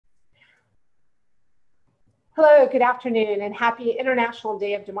Hello, good afternoon, and happy International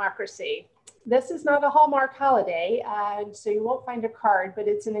Day of Democracy. This is not a Hallmark holiday, so you won't find a card, but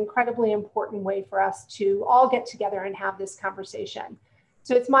it's an incredibly important way for us to all get together and have this conversation.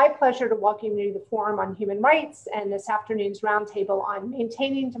 So it's my pleasure to welcome you to the Forum on Human Rights and this afternoon's roundtable on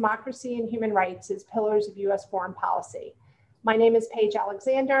maintaining democracy and human rights as pillars of U.S. foreign policy. My name is Paige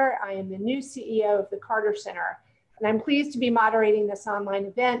Alexander. I am the new CEO of the Carter Center, and I'm pleased to be moderating this online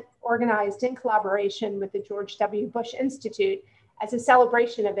event organized in collaboration with the George W. Bush Institute as a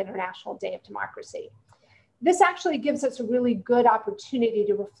celebration of International Day of Democracy. This actually gives us a really good opportunity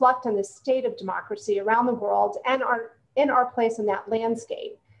to reflect on the state of democracy around the world and in our place in that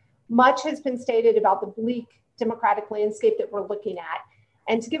landscape. Much has been stated about the bleak democratic landscape that we're looking at.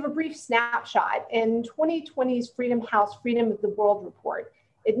 And to give a brief snapshot, in 2020's Freedom House Freedom of the World report,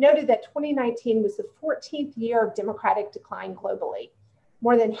 it noted that 2019 was the 14th year of democratic decline globally.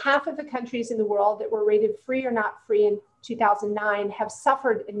 More than half of the countries in the world that were rated free or not free in 2009 have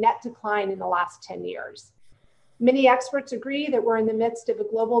suffered a net decline in the last 10 years. Many experts agree that we're in the midst of a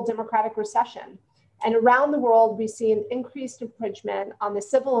global democratic recession. And around the world, we see an increased infringement on the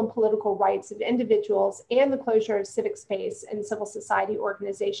civil and political rights of individuals and the closure of civic space and civil society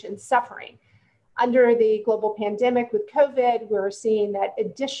organizations suffering. Under the global pandemic with COVID, we're seeing that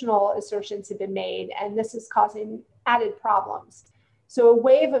additional assertions have been made, and this is causing added problems. So a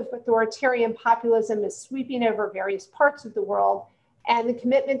wave of authoritarian populism is sweeping over various parts of the world, and the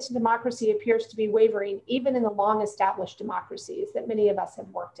commitment to democracy appears to be wavering even in the long established democracies that many of us have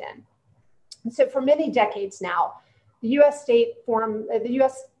worked in. And so for many decades now, the United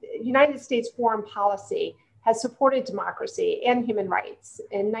States foreign policy has supported democracy and human rights.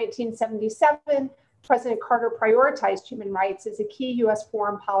 In 1977, President Carter prioritized human rights as a key US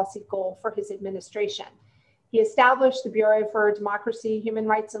foreign policy goal for his administration. He established the Bureau for Democracy, Human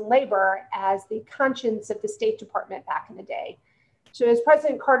Rights, and Labor as the conscience of the State Department back in the day. So as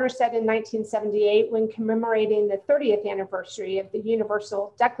President Carter said in 1978, when commemorating the 30th anniversary of the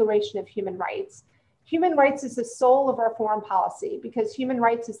Universal Declaration of Human Rights is the soul of our foreign policy because human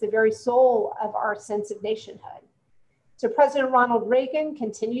rights is the very soul of our sense of nationhood. So President Ronald Reagan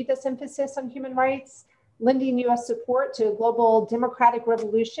continued this emphasis on human rights, lending US support to a global democratic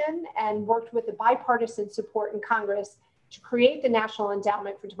revolution, and worked with the bipartisan support in Congress to create the National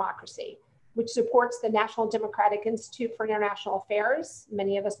Endowment for Democracy, which supports the National Democratic Institute for International Affairs,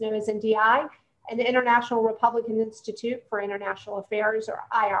 many of us know as NDI, and the International Republican Institute for International Affairs, or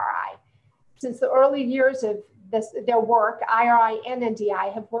IRI. Since the early years of their work, IRI and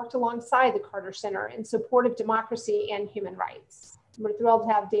NDI have worked alongside the Carter Center in support of democracy and human rights. We're thrilled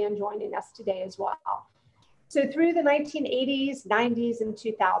to have Dan joining us today as well. So through the 1980s, 90s, and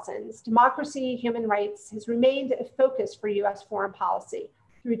 2000s, democracy, human rights has remained a focus for US foreign policy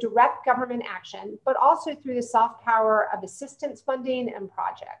through direct government action, but also through the soft power of assistance funding and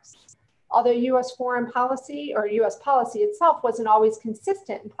projects. Although US foreign policy or US policy itself wasn't always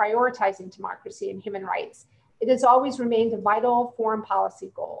consistent in prioritizing democracy and human rights, it has always remained a vital foreign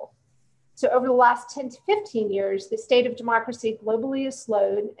policy goal. So over the last 10 to 15 years, the state of democracy globally has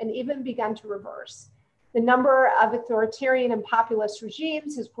slowed and even begun to reverse. The number of authoritarian and populist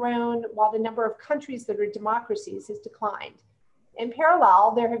regimes has grown while the number of countries that are democracies has declined. In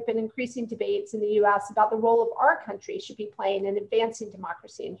parallel, there have been increasing debates in the US about the role of our country should be playing in advancing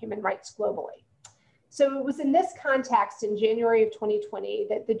democracy and human rights globally. So it was in this context in January of 2020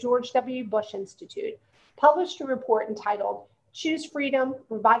 that the George W. Bush Institute published a report entitled Choose Freedom,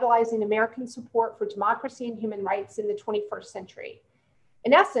 Revitalizing American Support for Democracy and Human Rights in the 21st Century.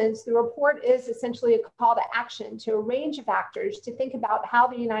 In essence, the report is essentially a call to action to a range of actors to think about how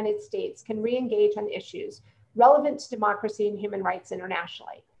the United States can re-engage on issues relevant to democracy and human rights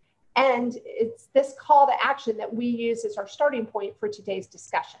internationally. And it's this call to action that we use as our starting point for today's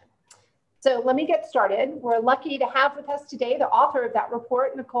discussion. So let me get started. We're lucky to have with us today the author of that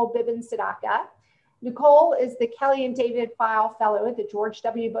report, Nicole Bibens-Sadaka. Nicole is the Kelly and David File Fellow at the George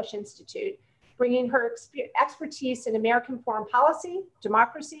W. Bush Institute, bringing her expertise in American foreign policy,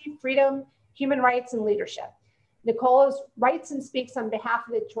 democracy, freedom, human rights, and leadership. Nicole writes and speaks on behalf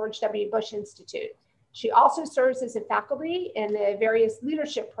of the George W. Bush Institute. She also serves as a faculty in the various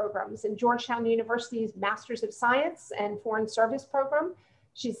leadership programs in Georgetown University's Masters of Science and Foreign Service program.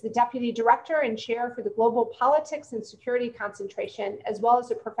 She's the deputy director and chair for the Global Politics and Security Concentration, as well as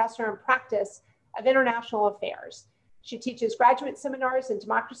a professor in practice of international affairs. She teaches graduate seminars in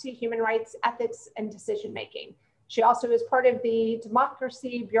democracy, human rights, ethics, and decision-making. She also is part of the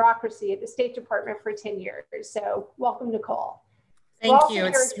democracy bureaucracy at the State Department for 10 years. So welcome, Nicole. Thank you.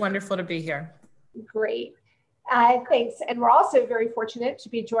 It's wonderful to be here. Great. Thanks. And we're also very fortunate to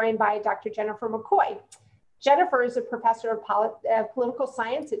be joined by Dr. Jennifer McCoy. Jennifer is a professor of political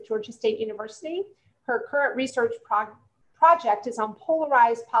science at Georgia State University. Her current research project is on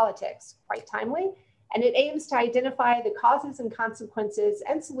polarized politics, quite timely, and it aims to identify the causes and consequences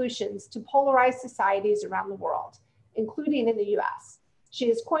and solutions to polarized societies around the world, including in the US. She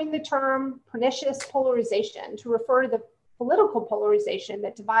has coined the term pernicious polarization to refer to the political polarization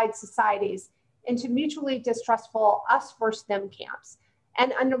that divides societies into mutually distrustful us versus them camps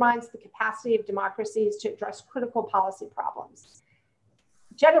and undermines the capacity of democracies to address critical policy problems.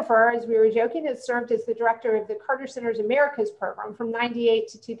 Jennifer, as we were joking, has served as the director of the Carter Center's Americas program from '98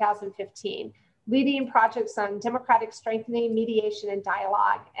 to 2015, leading projects on democratic strengthening, mediation and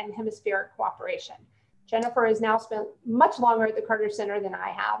dialogue, and hemispheric cooperation. Jennifer has now spent much longer at the Carter Center than I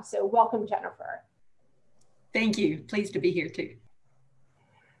have, so welcome, Jennifer. Thank you. Pleased to be here too.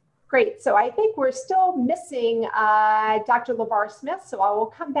 Great. So I think we're still missing Dr. LeVar Smith, so I will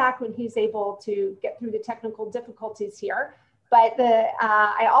come back when he's able to get through the technical difficulties here. But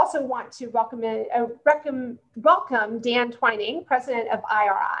I also want to welcome Dan Twining, president of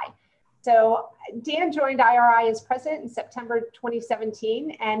IRI. So Dan joined IRI as president in September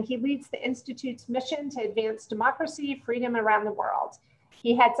 2017, and he leads the Institute's mission to advance democracy, freedom around the world.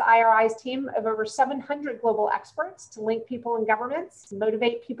 He heads IRI's team of over 700 global experts to link people and governments,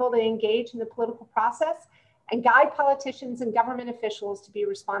 motivate people to engage in the political process, and guide politicians and government officials to be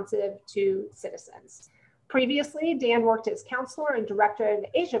responsive to citizens. Previously, Dan worked as counselor and director of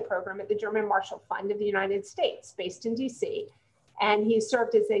the Asia program at the German Marshall Fund of the United States, based in DC. And he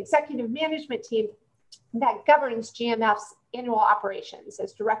served as the executive management team that governs GMF's annual operations.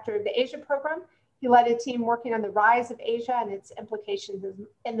 As director of the Asia program, he led a team working on the rise of Asia and its implications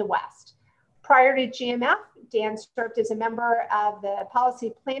in the West. Prior to GMF, Dan served as a member of the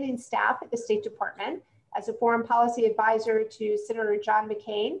policy planning staff at the State Department, as a foreign policy advisor to Senator John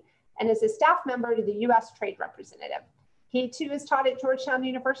McCain, and as a staff member to the US Trade Representative. He too has taught at Georgetown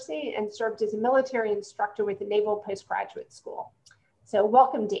University and served as a military instructor with the Naval Postgraduate School. So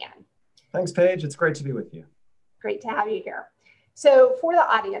welcome, Dan. Thanks, Paige. It's great to be with you. Great to have you here. So for the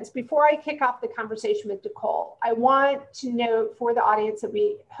audience, before I kick off the conversation with Nicole, I want to note for the audience that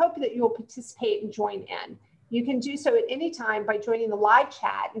we hope that you'll participate and join in. You can do so at any time by joining the live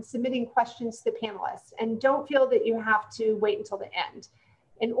chat and submitting questions to the panelists, and don't feel that you have to wait until the end.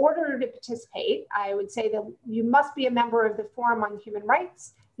 In order to participate, I would say that you must be a member of the Forum on Human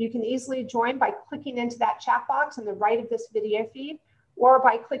Rights. You can easily join by clicking into that chat box on the right of this video feed, or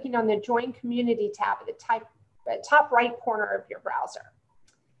by clicking on the Join Community tab at the top right corner of your browser.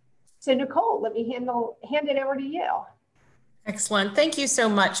 So Nicole, let me hand it over to you. Excellent. Thank you so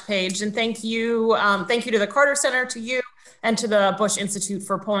much, Paige. And thank you to the Carter Center, to you, and to the Bush Institute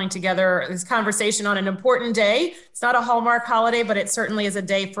for pulling together this conversation on an important day. It's not a Hallmark holiday, but it certainly is a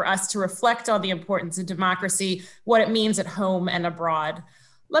day for us to reflect on the importance of democracy, what it means at home and abroad.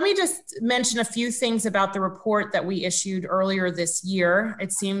 Let me just mention a few things about the report that we issued earlier this year.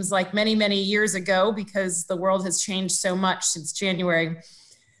 It seems like many, many years ago because the world has changed so much since January.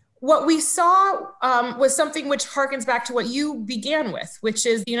 What we saw was something which harkens back to what you began with, which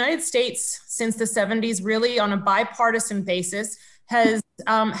is the United States since the 70s, really on a bipartisan basis, has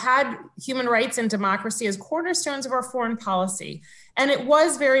had human rights and democracy as cornerstones of our foreign policy. And it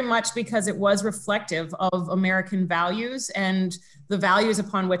was very much because it was reflective of American values and the values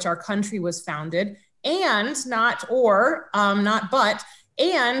upon which our country was founded, and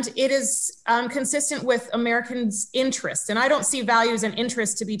and it is consistent with Americans' interests. And I don't see values and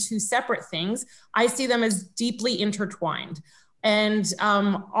interests to be two separate things. I see them as deeply intertwined. And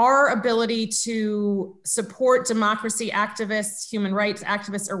our ability to support democracy activists, human rights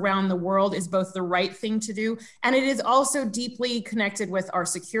activists around the world is both the right thing to do, and it is also deeply connected with our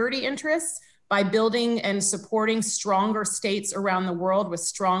security interests by building and supporting stronger states around the world with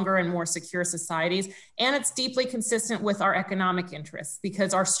stronger and more secure societies. And it's deeply consistent with our economic interests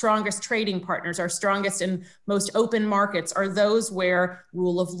because our strongest trading partners, our strongest and most open markets are those where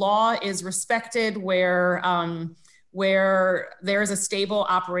rule of law is respected, where there's a stable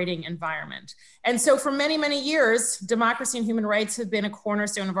operating environment. And so for many, many years, democracy and human rights have been a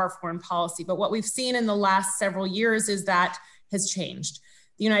cornerstone of our foreign policy. But what we've seen in the last several years is that has changed.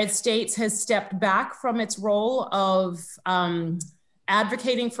 The United States has stepped back from its role of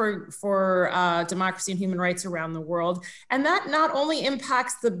advocating for democracy and human rights around the world. And that not only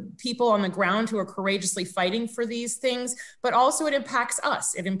impacts the people on the ground who are courageously fighting for these things, but also it impacts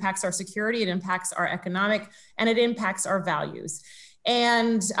us. It impacts our security, it impacts our economic, and it impacts our values.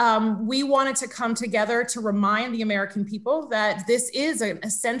 And we wanted to come together to remind the American people that this is an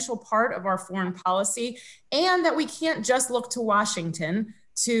essential part of our foreign policy and that we can't just look to Washington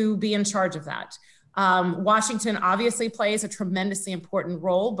to be in charge of that. Washington obviously plays a tremendously important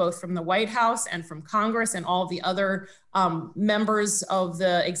role, both from the White House and from Congress and all the other members of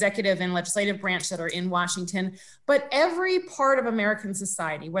the executive and legislative branch that are in Washington. But every part of American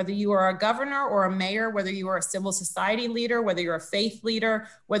society, whether you are a governor or a mayor, whether you are a civil society leader, whether you're a faith leader,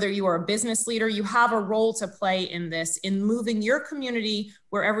 whether you are a business leader, you have a role to play in this, in moving your community,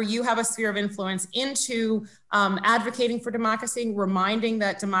 wherever you have a sphere of influence, into advocating for democracy, reminding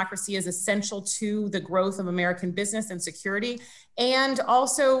that democracy is essential to the growth of American business and security, and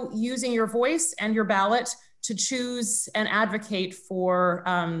also using your voice and your ballot to choose and advocate for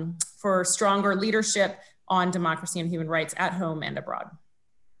stronger leadership on democracy and human rights at home and abroad.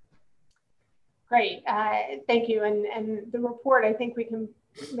 Great, thank you. And the report, I think we can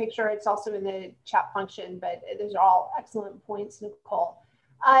make sure it's also in the chat function, but those are all excellent points, Nicole.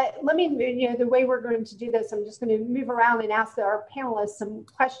 Let me, the way we're going to do this, I'm just going to move around and ask our panelists some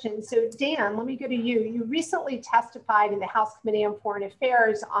questions. So Dan, let me go to you. You recently testified in the House Committee on Foreign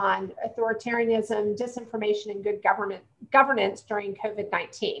Affairs on authoritarianism, disinformation, and good governance during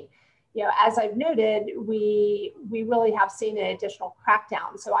COVID-19. As I've noted, we really have seen an additional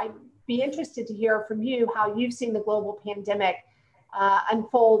crackdown. So I'd be interested to hear from you how you've seen the global pandemic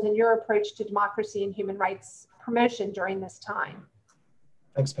unfold in your approach to democracy and human rights promotion during this time.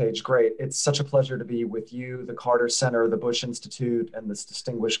 Thanks, Paige. Great. It's such a pleasure to be with you, the Carter Center, the Bush Institute, and this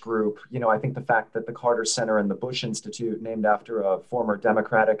distinguished group. I think the fact that the Carter Center and the Bush Institute, named after a former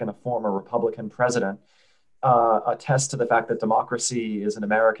Democratic and a former Republican president, attest to the fact that democracy is an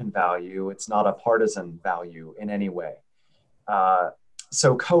American value. It's not a partisan value in any way.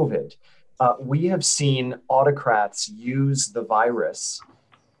 So COVID, we have seen autocrats use the virus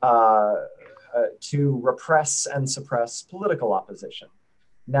to repress and suppress political opposition.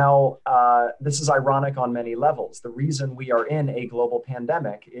 Now, this is ironic on many levels. The reason we are in a global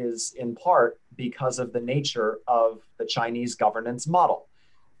pandemic is in part because of the nature of the Chinese governance model,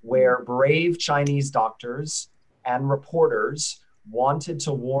 where brave Chinese doctors and reporters wanted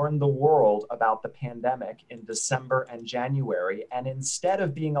to warn the world about the pandemic in December and January, and instead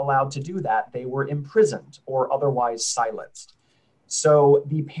of being allowed to do that, they were imprisoned or otherwise silenced. So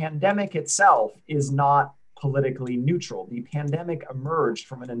the pandemic itself is not politically neutral. The pandemic emerged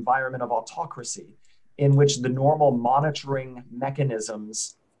from an environment of autocracy in which the normal monitoring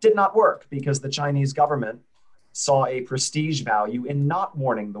mechanisms did not work because the Chinese government saw a prestige value in not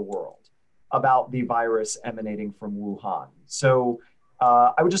warning the world about the virus emanating from Wuhan. So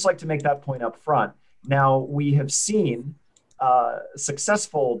I would just like to make that point up front. Now, we have seen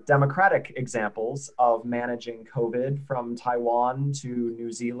successful democratic examples of managing COVID from Taiwan to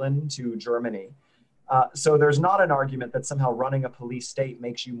New Zealand to Germany. So there's not an argument that somehow running a police state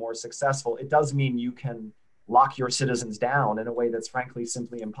makes you more successful. It does mean you can lock your citizens down in a way that's frankly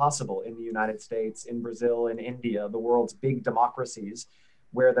simply impossible in the United States, in Brazil, in India, the world's big democracies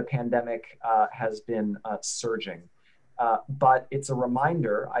where the pandemic has been surging. But it's a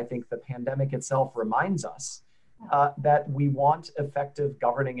reminder, I think the pandemic itself reminds us that we want effective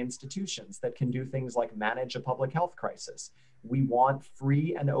governing institutions that can do things like manage a public health crisis. We want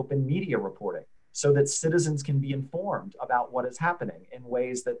free and open media reporting, so that citizens can be informed about what is happening in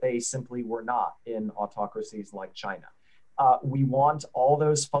ways that they simply were not in autocracies like China. We want all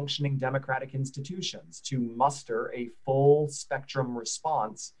those functioning democratic institutions to muster a full spectrum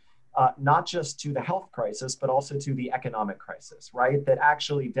response, not just to the health crisis, but also to the economic crisis, right? That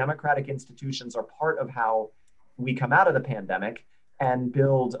actually democratic institutions are part of how we come out of the pandemic and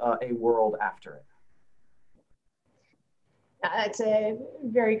build a world after it. That's a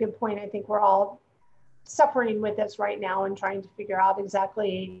very good point. I think we're all suffering with this right now and trying to figure out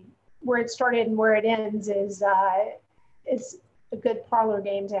exactly where it started and where it ends is a good parlor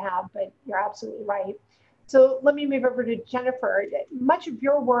game to have, but you're absolutely right. So let me move over to Jennifer. Much of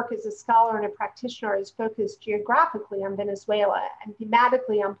your work as a scholar and a practitioner is focused geographically on Venezuela and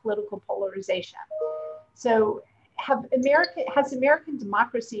thematically on political polarization. So has American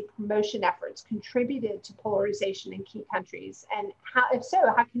democracy promotion efforts contributed to polarization in key countries? And if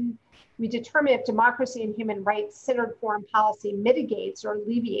so, how can we determine if democracy and human rights centered foreign policy mitigates or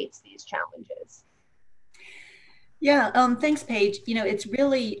alleviates these challenges? Yeah, thanks, Paige. It's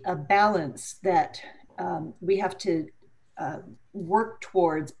really a balance that we have to work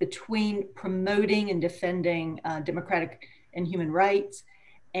towards between promoting and defending democratic and human rights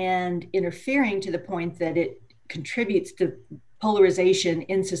and interfering to the point that it contributes to polarization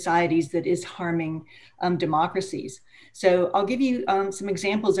in societies that is harming democracies. So I'll give you some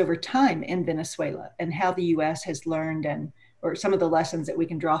examples over time in Venezuela and how the US has learned or some of the lessons that we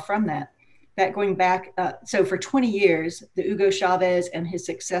can draw from that. That going back, so for 20 years, the Hugo Chavez and his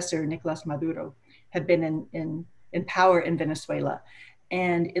successor, Nicolas Maduro, have been in power in Venezuela.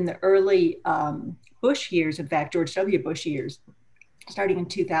 And in the early Bush years, in fact, George W. Bush years, starting in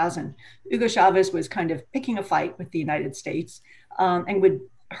 2000, Hugo Chavez was kind of picking a fight with the United States and would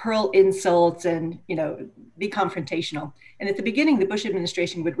hurl insults and, you know, be confrontational. And at the beginning, the Bush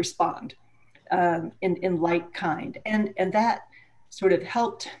administration would respond in like kind. And that sort of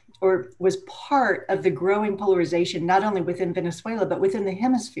helped or was part of the growing polarization, not only within Venezuela, but within the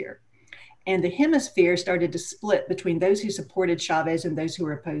hemisphere. And the hemisphere started to split between those who supported Chavez and those who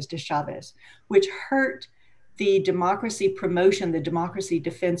were opposed to Chavez, which hurt the democracy promotion, the democracy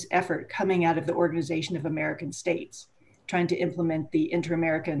defense effort coming out of the Organization of American States, trying to implement the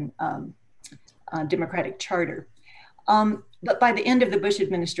Inter-American Democratic Charter. But by the end of the Bush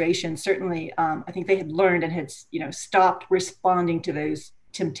administration, certainly, I think they had learned and had, you know, stopped responding to those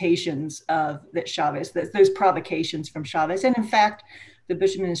temptations of that Chavez, those provocations from Chavez. And in fact, the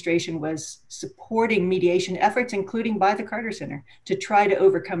Bush administration was supporting mediation efforts, including by the Carter Center, to try to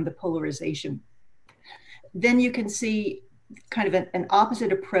overcome the polarization. Then you can see kind of an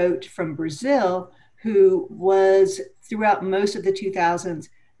opposite approach from Brazil, who was throughout most of the 2000s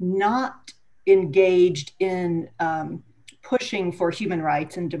not engaged in pushing for human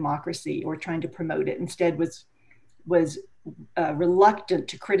rights and democracy or trying to promote it. Instead was reluctant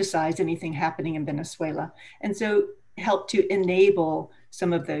to criticize anything happening in Venezuela. And so helped to enable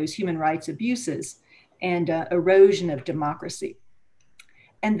some of those human rights abuses and erosion of democracy.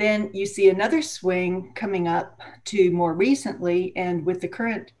 And then you see another swing coming up to more recently, and with the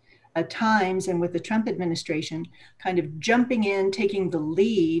current times and with the Trump administration kind of jumping in, taking the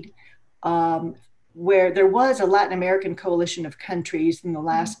lead, where there was a Latin American coalition of countries in the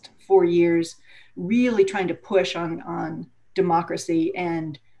last 4 years really trying to push on democracy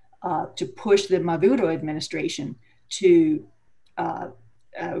and to push the Maduro administration to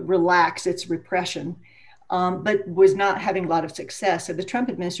relax its repression, but was not having a lot of success. So the Trump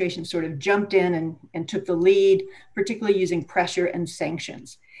administration sort of jumped in and took the lead, particularly using pressure and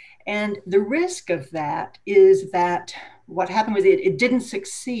sanctions. And the risk of that is that what happened was it didn't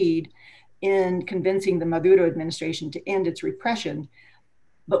succeed in convincing the Maduro administration to end its repression.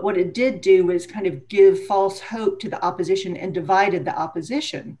 But what it did do was kind of give false hope to the opposition and divided the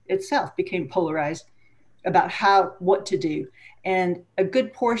opposition itself, became polarized about what to do. And a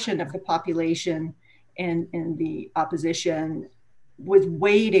good portion of the population and the opposition was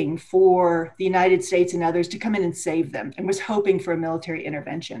waiting for the United States and others to come in and save them and was hoping for a military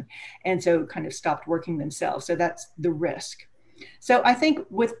intervention. And so kind of stopped working themselves. So that's the risk. So I think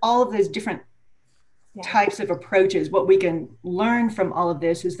with all of those different types of approaches, what we can learn from all of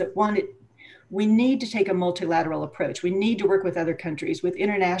this is that one, we need to take a multilateral approach. We need to work with other countries, with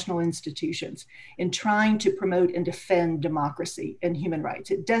international institutions in trying to promote and defend democracy and human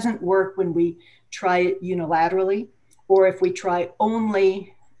rights. It doesn't work when we try it unilaterally, or if we try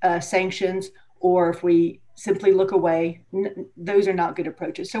only sanctions, or if we simply look away. Those are not good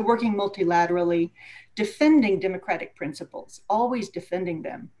approaches. So working multilaterally, defending democratic principles, always defending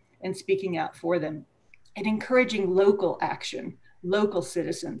them and speaking out for them, and encouraging local action, local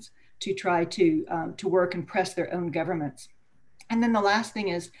citizens to try to work and press their own governments. And then the last thing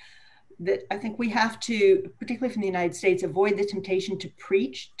is that I think we have to, particularly from the United States, avoid the temptation to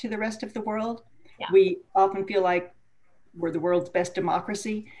preach to the rest of the world. Yeah. We often feel like we're the world's best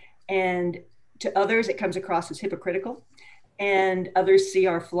democracy, and to others it comes across as hypocritical, and others see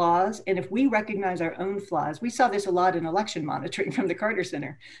our flaws. And if we recognize our own flaws, we saw this a lot in election monitoring from the Carter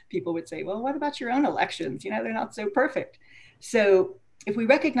Center. People would say, well, what about your own elections? You know, they're not so perfect. So if we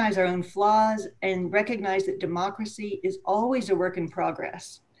recognize our own flaws and recognize that democracy is always a work in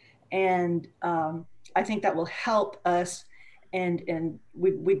progress, and I think that will help us. And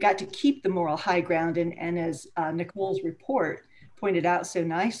we've got to keep the moral high ground. And as Nicole's report pointed out so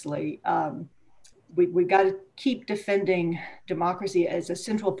nicely, we've got to keep defending democracy as a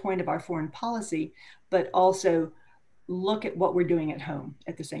central point of our foreign policy, but also look at what we're doing at home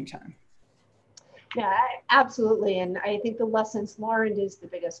at the same time. Yeah, absolutely. And I think the lessons learned is the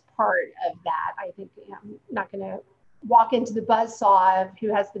biggest part of that. I think I'm not going to walk into the buzzsaw of who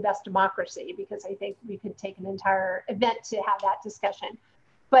has the best democracy, because I think we could take an entire event to have that discussion.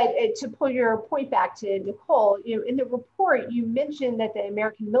 But to pull your point back to Nicole, in the report, you mentioned that the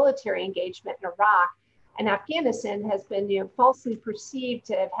American military engagement in Iraq and Afghanistan has been falsely perceived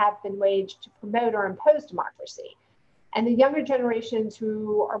to have been waged to promote or impose democracy. And the younger generations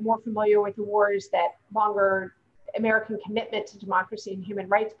who are more familiar with the wars that longer American commitment to democracy and human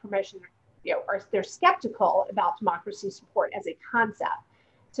rights promotion, they're skeptical about democracy support as a concept.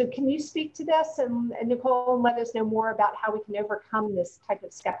 So can you speak to this, and Nicole, and let us know more about how we can overcome this type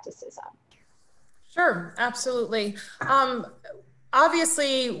of skepticism? Sure, absolutely.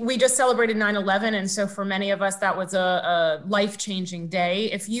 Obviously, we just celebrated 9/11, and so for many of us, that was a life-changing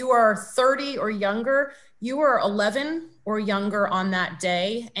day. If you are 30 or younger, you were 11 or younger on that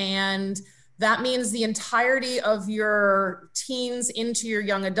day, and that means the entirety of your teens into your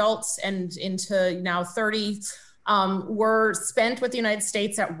young adults and into now 30 were spent with the United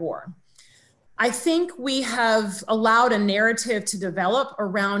States at war. I think we have allowed a narrative to develop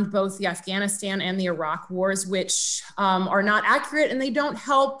around both the Afghanistan and the Iraq wars, which are not accurate, and they don't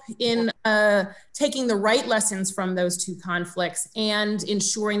help in taking the right lessons from those two conflicts and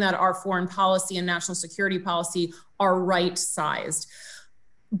ensuring that our foreign policy and national security policy are right-sized.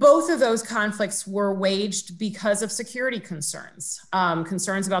 Both of those conflicts were waged because of security concerns,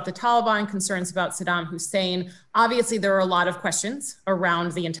 concerns about the Taliban, concerns about Saddam Hussein. Obviously, there are a lot of questions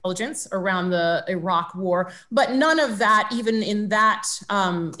around the intelligence, around the Iraq war, but none of that, even in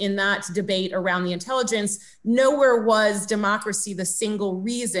that debate around the intelligence, nowhere was democracy the single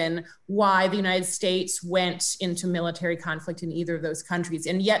reason why the United States went into military conflict in either of those countries.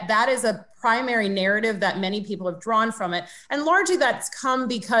 And yet that is a primary narrative that many people have drawn from it. And largely that's come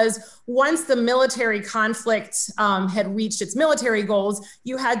because once the military conflict had reached its military goals,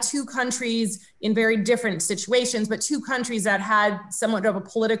 you had two countries in very different situations, but two countries that had somewhat of a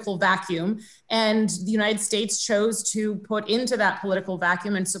political vacuum. And the United States chose to put into that political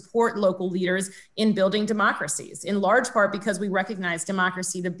vacuum and support local leaders in building democracies, in large part because we recognize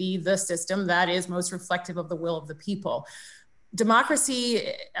democracy to be the system that is most reflective of the will of the people.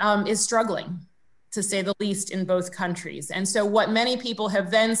 Democracy is struggling, to say the least, in both countries. And so what many people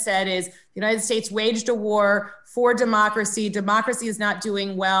have then said is the United States waged a war for democracy. Democracy is not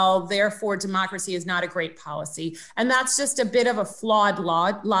doing well. Therefore, democracy is not a great policy. And that's just a bit of a flawed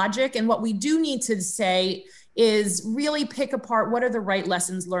logic. And what we do need to say is really pick apart what are the right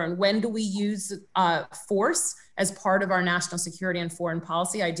lessons learned. When do we use force as part of our national security and foreign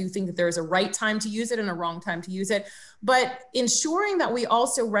policy? I do think that there is a right time to use it and a wrong time to use it, but ensuring that we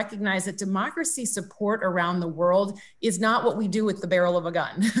also recognize that democracy support around the world is not what we do with the barrel of a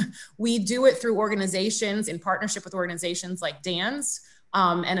gun. We do it through organizations, in partnership with organizations like DANS,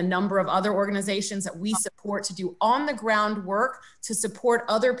 and a number of other organizations that we support to do on the ground work to support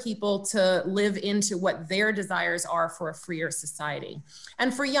other people to live into what their desires are for a freer society.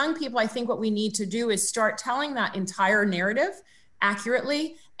 And for young people, I think what we need to do is start telling that entire narrative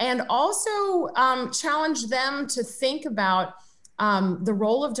accurately and also challenge them to think about the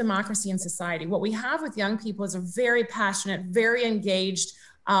role of democracy in society. What we have with young people is a very passionate, very engaged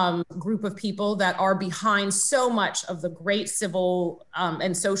group of people that are behind so much of the great civil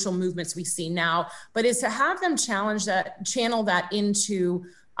and social movements we see now, but is to have them channel that into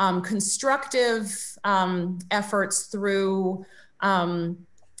constructive efforts through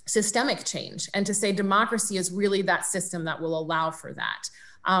systemic change, and to say democracy is really that system that will allow for that.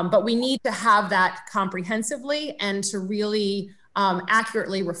 But we need to have that comprehensively and to really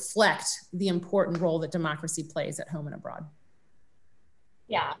accurately reflect the important role that democracy plays at home and abroad.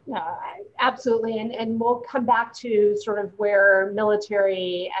 Yeah, no, absolutely. And we'll come back to sort of where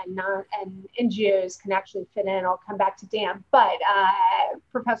military and NGOs can actually fit in. I'll come back to Dan. But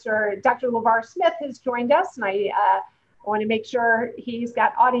Professor Dr. LeVar Smith has joined us, and I want to make sure he's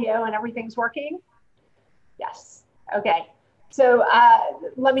got audio and everything's working. Yes. Okay. So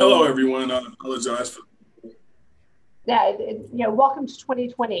let me. Hello, everyone. I apologize for. Yeah, welcome to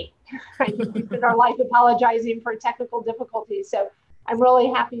 2020. We spend our life apologizing for technical difficulties. So I'm really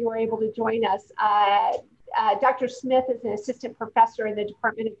happy you were able to join us. Dr. Smith is an assistant professor in the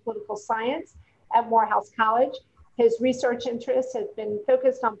Department of Political Science at Morehouse College. His research interests have been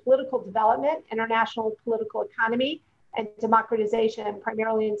focused on political development, international political economy, and democratization,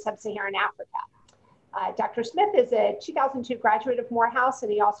 primarily in sub-Saharan Africa. Dr. Smith is a 2002 graduate of Morehouse,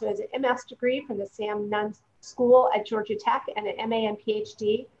 and he also has an MS degree from the Sam Nunn School at Georgia Tech and an MA and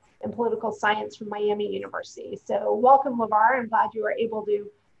PhD in political science from Miami University. So welcome, LeVar. I'm glad you were able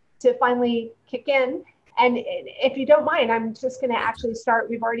to finally kick in. And if you don't mind, I'm just going to actually start.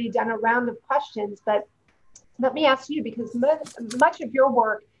 We've already done a round of questions, but let me ask you, because much of your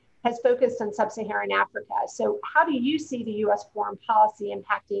work has focused on sub-Saharan Africa. So how do you see the U.S. foreign policy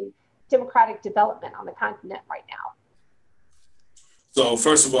impacting democratic development on the continent right now? So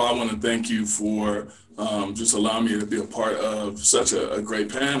first of all, I want to thank you for just allowing me to be a part of such a great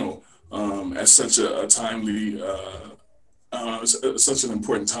panel at such a timely, such an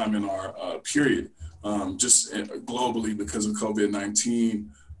important time in our period, just globally because of COVID-19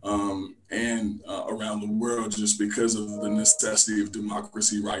 and around the world, just because of the necessity of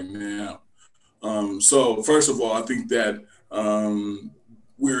democracy right now. So first of all, I think that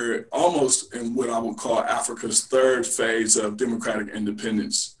we're almost in what I would call Africa's third phase of democratic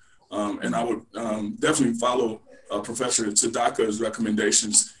independence. And I would definitely follow Professor Tadaka's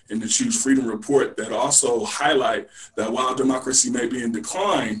recommendations in the Choose Freedom report that also highlight that while democracy may be in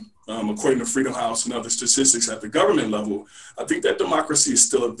decline, according to Freedom House and other statistics at the government level, I think that democracy is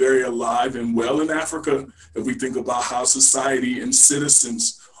still very alive and well in Africa. If we think about how society and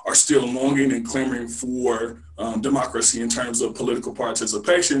citizens are still longing and clamoring for democracy in terms of political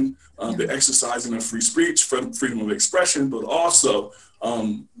participation, the exercising of free speech, freedom of expression, but also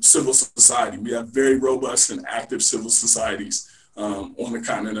civil society. We have very robust and active civil societies on the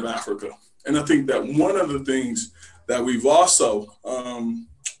continent of Africa. And I think that one of the things that we've also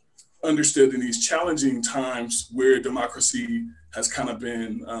understood in these challenging times where democracy has kind of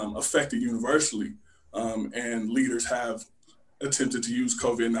been affected universally, and leaders have attempted to use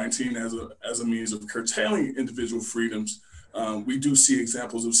COVID-19 as a means of curtailing individual freedoms, we do see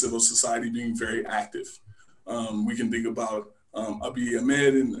examples of civil society being very active. We can think about Abiy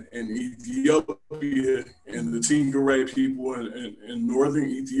Ahmed in Ethiopia and the Tigray people in northern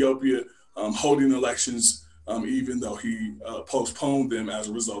Ethiopia holding elections, even though he postponed them as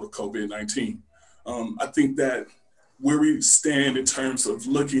a result of COVID-19. I think that where we stand in terms of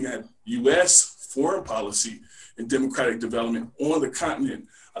looking at U.S. foreign policy and democratic development on the continent,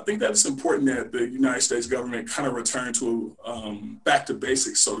 I think that it's important that the United States government kind of return to back to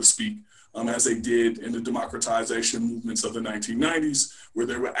basics, so to speak, as they did in the democratization movements of the 1990s, where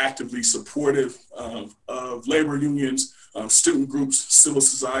they were actively supportive of labor unions, student groups, civil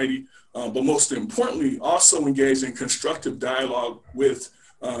society, but most importantly, also engaged in constructive dialogue with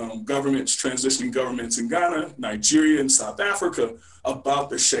transitioning governments in Ghana, Nigeria, and South Africa about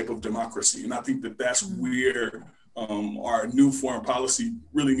the shape of democracy. And I think that that's where our new foreign policy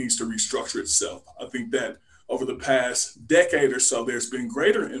really needs to restructure itself. I think that over the past decade or so, there's been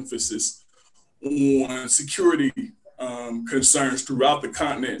greater emphasis on security concerns throughout the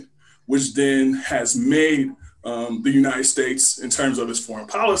continent, which then has made the United States, in terms of its foreign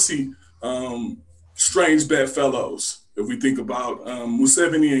policy, strange bedfellows. If we think about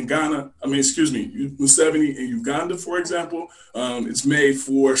Museveni in Museveni in Uganda, for example, it's made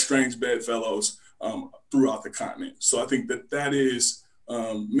for strange bedfellows throughout the continent. So I think that is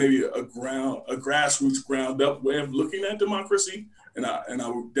maybe a grassroots, ground up way of looking at democracy. And I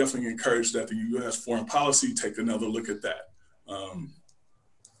would definitely encourage that the U.S. foreign policy take another look at that.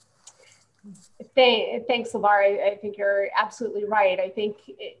 Thanks, LeVar. I think you're absolutely right. I think,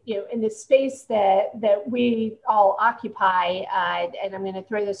 in the space that we all occupy, and I'm going to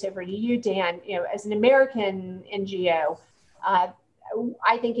throw this over to you, Dan, as an American NGO,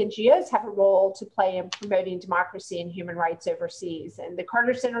 I think NGOs have a role to play in promoting democracy and human rights overseas. And the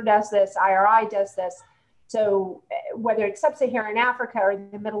Carter Center does this, IRI does this. So whether it's sub-Saharan Africa or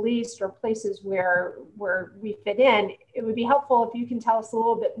the Middle East or places where we fit in, it would be helpful if you can tell us a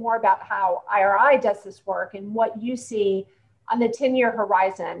little bit more about how IRI does this work and what you see on the 10-year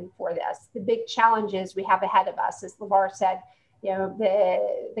horizon for this. The big challenges we have ahead of us, as LeVar said,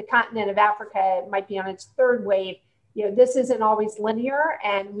 the continent of Africa might be on its third wave. This isn't always linear,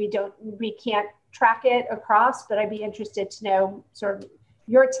 and we can't track it across, but I'd be interested to know sort of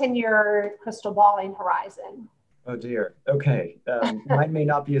your 10-year crystal balling horizon. Oh dear. Okay. Mine may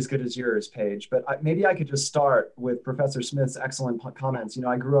not be as good as yours, Paige, but maybe I could just start with Professor Smith's excellent comments.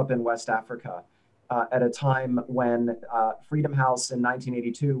 I grew up in West Africa at a time when Freedom House in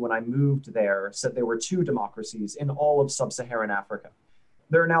 1982, when I moved there, said there were 2 democracies in all of sub-Saharan Africa.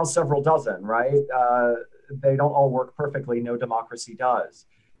 There are now several dozen, right? They don't all work perfectly. No democracy does.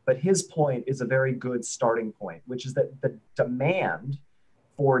 But his point is a very good starting point, which is that the demand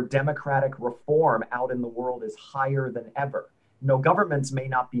for democratic reform out in the world is higher than ever. Governments may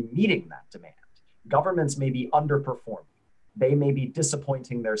not be meeting that demand. Governments may be underperforming. They may be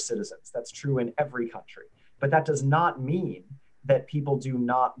disappointing their citizens. That's true in every country. But that does not mean that people do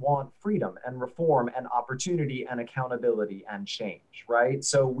not want freedom and reform and opportunity and accountability and change, right?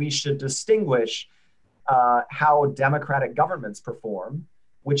 So we should distinguish how democratic governments perform,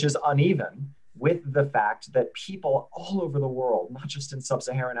 which is uneven, with the fact that people all over the world, not just in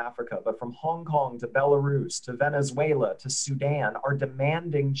sub-Saharan Africa, but from Hong Kong to Belarus to Venezuela to Sudan, are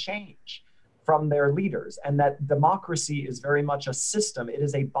demanding change from their leaders. And that democracy is very much a system. It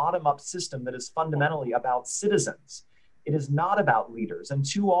is a bottom-up system that is fundamentally about citizens. It is not about leaders. And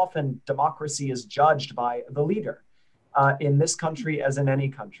too often, democracy is judged by the leader in this country as in any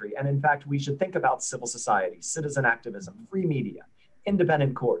country. And in fact, we should think about civil society, citizen activism, free media,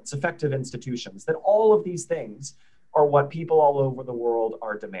 independent courts, effective institutions, that all of these things are what people all over the world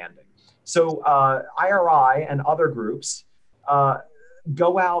are demanding. So IRI and other groups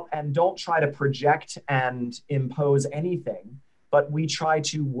go out and don't try to project and impose anything, but we try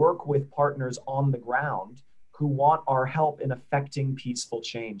to work with partners on the ground who want our help in effecting peaceful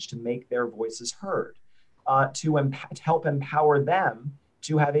change, to make their voices heard, to help empower them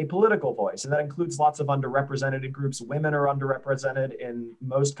to have a political voice. And that includes lots of underrepresented groups. Women are underrepresented in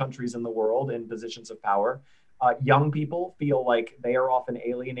most countries in the world in positions of power. Young people feel like they are often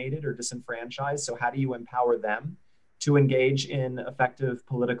alienated or disenfranchised. So how do you empower them to engage in effective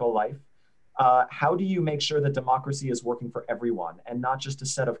political life? How do you make sure that democracy is working for everyone and not just a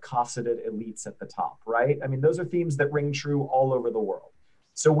set of cosseted elites at the top, right? I mean, those are themes that ring true all over the world.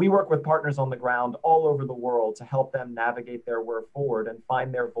 So we work with partners on the ground all over the world to help them navigate their way forward and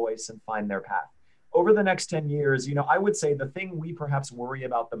find their voice and find their path. Over the next 10 years, I would say the thing we perhaps worry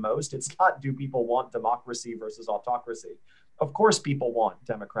about the most, it's not, do people want democracy versus autocracy? Of course, people want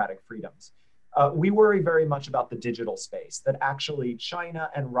democratic freedoms. We worry very much about the digital space, that actually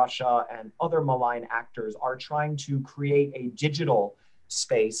China and Russia and other malign actors are trying to create a digital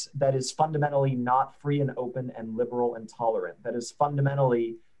space that is fundamentally not free and open and liberal and tolerant, that is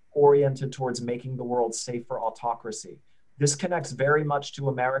fundamentally oriented towards making the world safe for autocracy. This connects very much to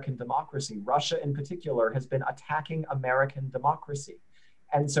American democracy. Russia in particular has been attacking American democracy.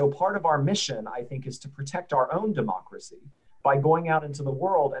 And so part of our mission, I think, is to protect our own democracy by going out into the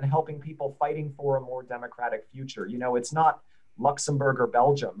world and helping people fighting for a more democratic future. It's not Luxembourg or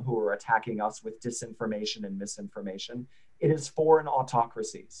Belgium who are attacking us with disinformation and misinformation. It is foreign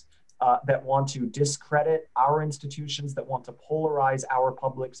autocracies that want to discredit our institutions, that want to polarize our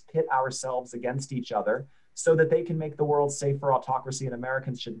publics, pit ourselves against each other so that they can make the world safe for autocracy, and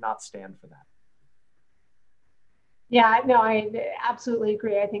Americans should not stand for that. Yeah, no, I absolutely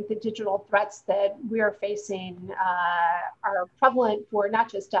agree. I think the digital threats that we are facing are prevalent for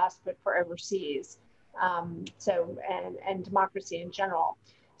not just us, but for overseas. And democracy in general.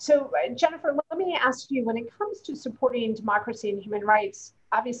 So Jennifer, let me ask you, when it comes to supporting democracy and human rights,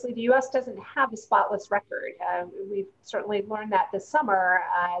 obviously the US doesn't have a spotless record. We've certainly learned that this summer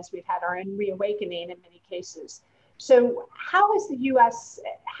as we've had our own reawakening in many cases. So how has the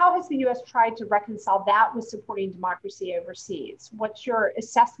US tried to reconcile that with supporting democracy overseas? What's your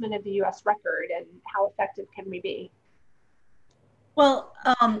assessment of the US record and how effective can we be? Well,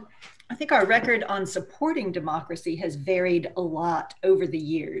 I think our record on supporting democracy has varied a lot over the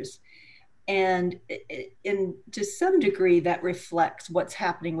years. And to some degree, that reflects what's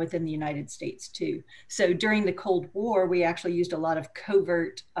happening within the United States too. So during the Cold War, we actually used a lot of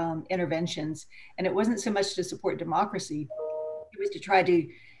covert interventions. And it wasn't so much to support democracy, it was to try to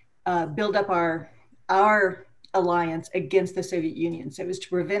build up our alliance against the Soviet Union. So it was to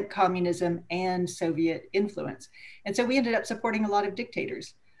prevent communism and Soviet influence. And so we ended up supporting a lot of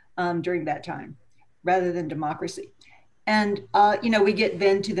dictators during that time, rather than democracy. And, we get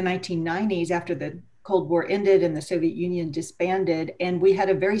then to the 1990s after the Cold War ended and the Soviet Union disbanded, and we had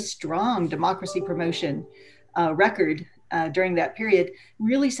a very strong democracy promotion record during that period,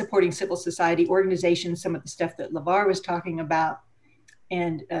 really supporting civil society organizations, some of the stuff that LeVar was talking about,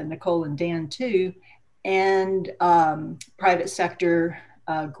 and Nicole and Dan too, and private sector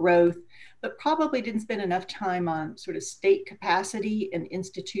growth, but probably didn't spend enough time on sort of state capacity and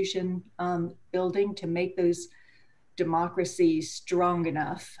institution building to make those democracies strong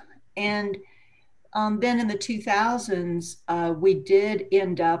enough. And then in the 2000s, we did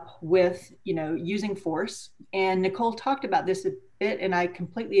end up with, using force. And Nicole talked about this a bit, and I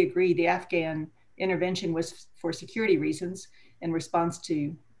completely agree. The Afghan intervention was for security reasons in response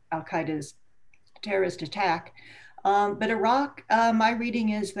to Al-Qaeda's terrorist attack. But Iraq, my reading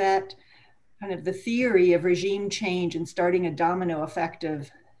is that kind of the theory of regime change and starting a domino effect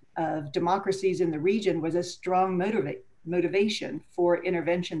of democracies in the region was a strong motivation for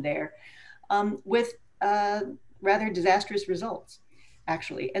intervention there, with rather disastrous results,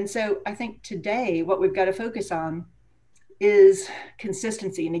 actually. And so I think today what we've got to focus on is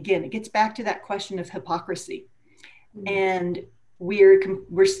consistency. And again, it gets back to that question of hypocrisy. Mm-hmm. And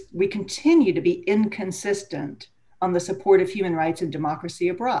we continue to be inconsistent on the support of human rights and democracy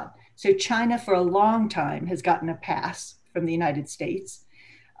abroad. So China for a long time has gotten a pass from the United States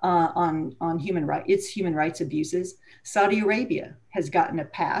on human rights abuses. Saudi Arabia has gotten a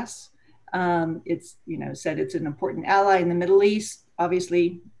pass. It's said it's an important ally in the Middle East,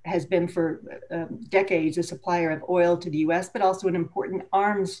 obviously has been for decades a supplier of oil to the US, but also an important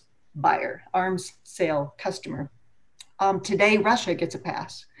arms buyer, arms sale customer. Today, Russia gets a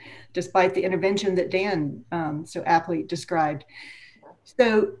pass, despite the intervention that Dan so aptly described.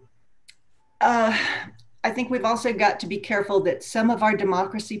 So I think we've also got to be careful that some of our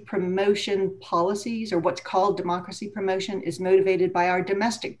democracy promotion policies, or what's called democracy promotion, is motivated by our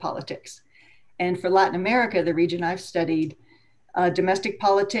domestic politics. And for Latin America, the region I've studied, domestic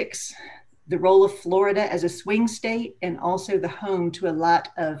politics, the role of Florida as a swing state and also the home to a lot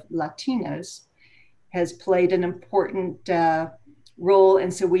of Latinos has played an important role.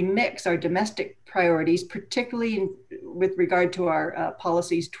 And so we mix our domestic priorities, particularly with regard to our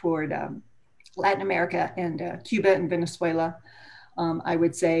policies toward Latin America and Cuba and Venezuela, I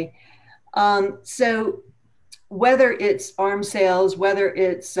would say. So whether it's arms sales, whether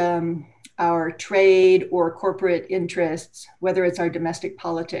it's our trade or corporate interests, whether it's our domestic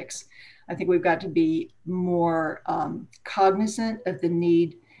politics, I think we've got to be more cognizant of the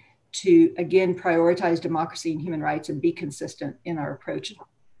need to, again, prioritize democracy and human rights and be consistent in our approach.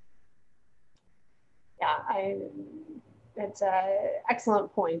 Yeah, that's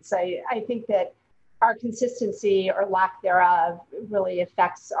excellent points. I think that our consistency or lack thereof really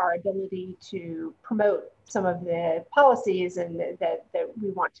affects our ability to promote some of the policies and that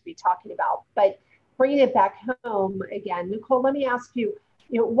we want to be talking about. But bringing it back home again, Nicole, let me ask you,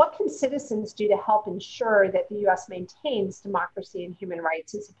 what can citizens do to help ensure that the U.S. maintains democracy and human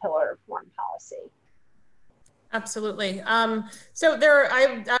rights as a pillar of foreign policy? Absolutely. So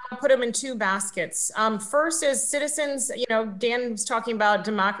I'll put them in two baskets. First is citizens, Dan was talking about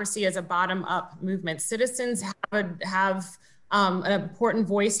democracy as a bottom-up movement. Citizens have an important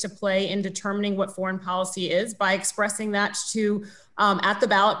voice to play in determining what foreign policy is by expressing that to at the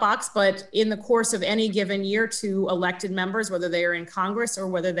ballot box, but in the course of any given year to elected members, whether they are in Congress or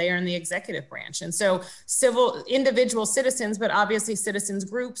whether they are in the executive branch. And so individual citizens, but obviously citizens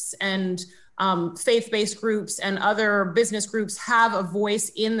groups and faith-based groups and other business groups have a voice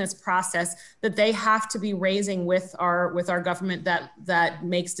in this process that they have to be raising with our government that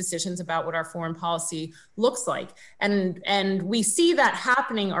makes decisions about what our foreign policy looks like. And we see that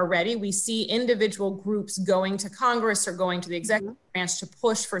happening already. We see individual groups going to Congress or going to the executive branch to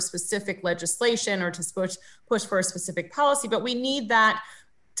push for specific legislation or to push for a specific policy, but we need that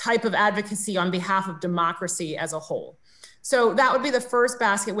type of advocacy on behalf of democracy as a whole. So that would be the first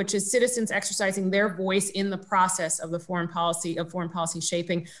basket, which is citizens exercising their voice in the process of the foreign policy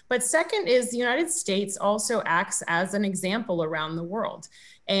shaping. But second is the United States also acts as an example around the world.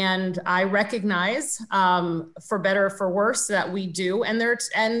 And I recognize, for better or for worse, that we do.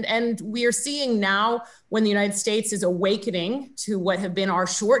 And we are seeing now when the United States is awakening to what have been our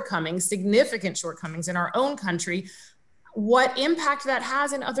shortcomings, significant shortcomings in our own country, what impact that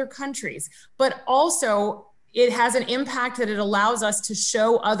has in other countries, but also it has an impact that it allows us to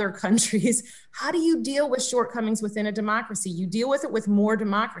show other countries, how do you deal with shortcomings within a democracy? You deal with it with more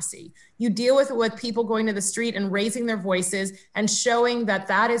democracy. You deal with it with people going to the street and raising their voices and showing that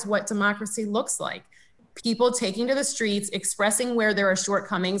that is what democracy looks like. People taking to the streets, expressing where there are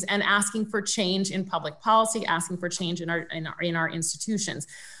shortcomings and asking for change in public policy, asking for change in our institutions.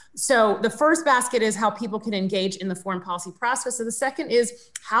 So the first basket is how people can engage in the foreign policy process. So the second is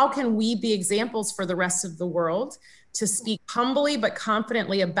how can we be examples for the rest of the world to speak humbly but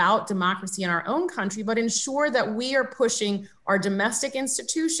confidently about democracy in our own country, but ensure that we are pushing our domestic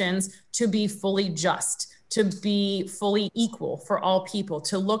institutions to be fully just, to be fully equal for all people,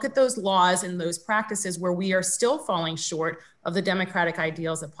 to look at those laws and those practices where we are still falling short of the democratic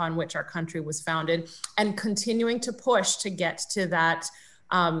ideals upon which our country was founded, and continuing to push to get to that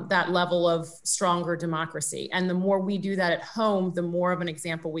level of stronger democracy. And the more we do that at home, the more of an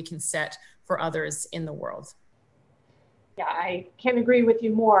example we can set for others in the world. Yeah, I can't agree with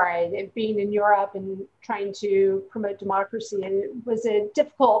you more. Being in Europe and trying to promote democracy, and it was a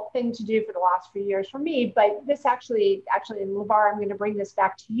difficult thing to do for the last few years for me, but this actually, and LeVar, I'm going to bring this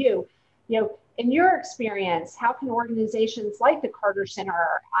back to you. In your experience, how can organizations like the Carter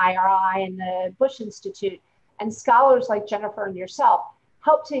Center, IRI, and the Bush Institute, and scholars like Jennifer and yourself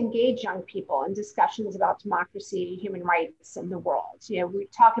help to engage young people in discussions about democracy, human rights, and the world? We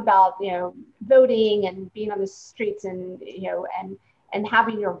talk about voting and being on the streets and and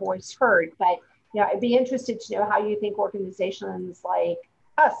having your voice heard. But I'd be interested to know how you think organizations like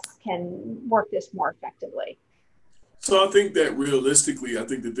us can work this more effectively. So I think that realistically, I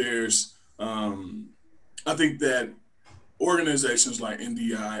think that there's, I think that organizations like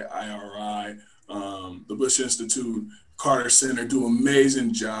NDI, IRI, the Bush Institute, Carter Center do an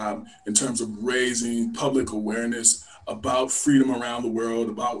amazing job in terms of raising public awareness about freedom around the world,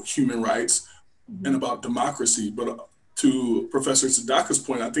 about human rights, and about democracy. But to Professor Sadaka's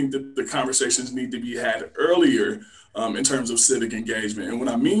point, I think that the conversations need to be had earlier in terms of civic engagement. And what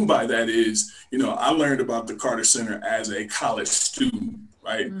I mean by that is, I learned about the Carter Center as a college student.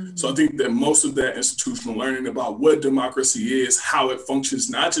 right? Mm-hmm. So I think that most of that institutional learning about what democracy is, how it functions,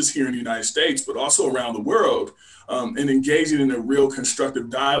 not just here in the United States, but also around the world, and engaging in a real constructive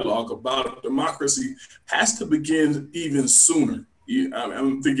dialogue about democracy has to begin even sooner.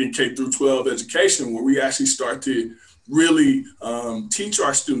 I'm thinking K through 12 education, where we actually start to really teach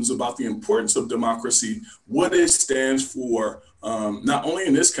our students about the importance of democracy, what it stands for, not only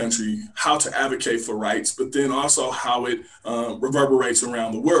in this country, how to advocate for rights, but then also how it reverberates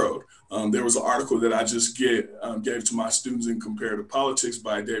around the world. There was an article that I just gave to my students in comparative politics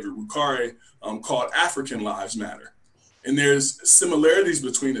by David Rukare called African Lives Matter. And there's similarities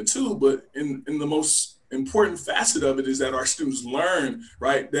between the two, but in the most important facet of it is that our students learn,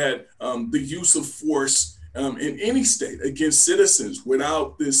 right, that the use of force in any state against citizens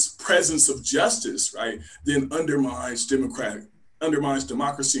without this presence of justice, right, then undermines democracy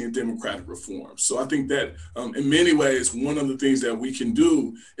and democratic reform. So I think that in many ways, one of the things that we can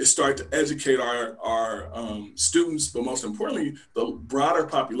do is start to educate our students, but most importantly, the broader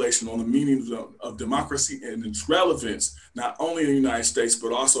population on the meaning of democracy and its relevance, not only in the United States,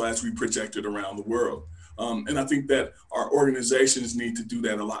 but also as we project it around the world. And I think that our organizations need to do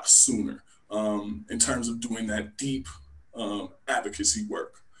that a lot sooner in terms of doing that deep advocacy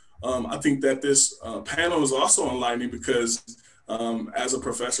work. I think that this panel is also enlightening because as a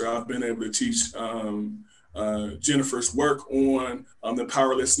professor, I've been able to teach Jennifer's work on the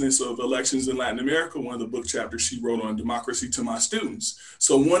powerlessness of elections in Latin America, one of the book chapters she wrote on democracy, to my students.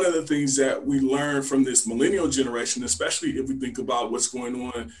 So one of the things that we learn from this millennial generation, especially if we think about what's going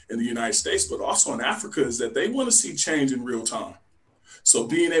on in the United States, but also in Africa, is that they want to see change in real time. So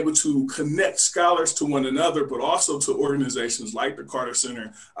being able to connect scholars to one another, but also to organizations like the Carter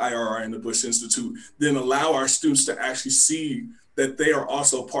Center, IRR, and the Bush Institute, then allow our students to actually see that they are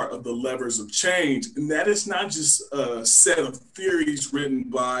also part of the levers of change. And that is not just a set of theories written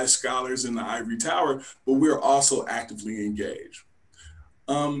by scholars in the ivory tower, but we're also actively engaged.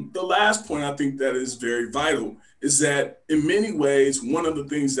 The last point I think that is very vital is that in many ways, one of the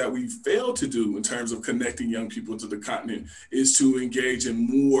things that we failed to do in terms of connecting young people to the continent is to engage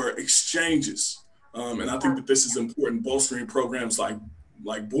in more exchanges. And I think that this is important, bolstering programs like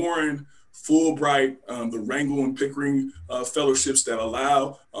Boren, Fulbright, the Rangel and Pickering fellowships that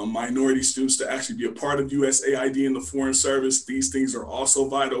allow minority students to actually be a part of USAID in the Foreign Service. These things are also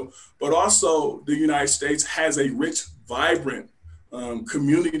vital, but also the United States has a rich, vibrant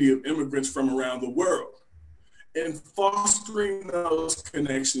community of immigrants from around the world. And fostering those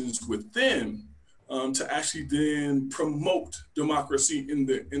connections with them to actually then promote democracy in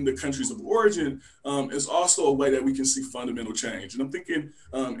the countries of origin is also a way that we can see fundamental change. And I'm thinking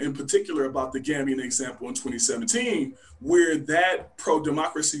in particular about the Gambian example in 2017, where that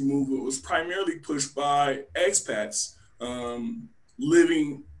pro-democracy movement was primarily pushed by expats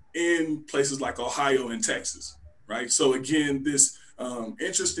living in places like Ohio and Texas, right? So again, this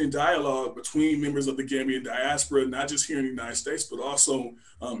interesting dialogue between members of the Gambian diaspora, not just here in the United States, but also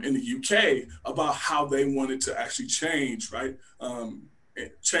in the UK, about how they wanted to actually change, right?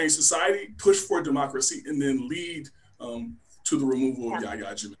 Change society, push for democracy, and then lead to the removal of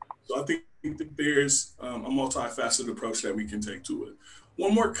Yahya Jammeh. So I think that there's a multifaceted approach that we can take to it.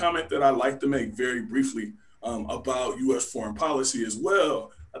 One more comment that I'd like to make very briefly about US foreign policy as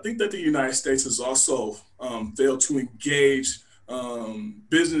well. I think that the United States has also failed to engage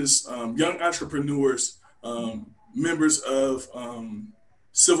business, young entrepreneurs, members of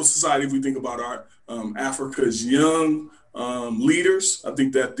civil society. If we think about our Africa's young leaders, I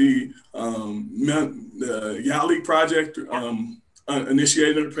think that the YALI project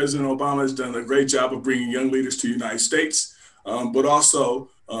initiated under President Obama has done a great job of bringing young leaders to the United States, but also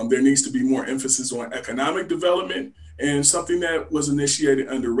there needs to be more emphasis on economic development and something that was initiated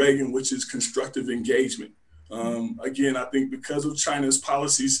under Reagan, which is constructive engagement. Again, I think because of China's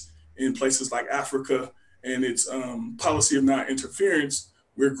policies in places like Africa and its policy of non-interference,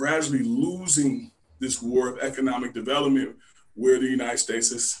 we're gradually losing this war of economic development where the United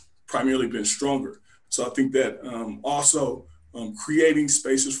States has primarily been stronger. So I think that also creating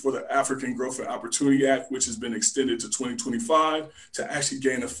spaces for the African Growth and Opportunity Act, which has been extended to 2025, to actually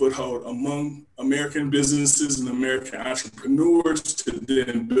gain a foothold among American businesses and American entrepreneurs to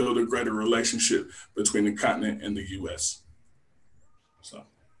then build a greater relationship between the continent and the US. So,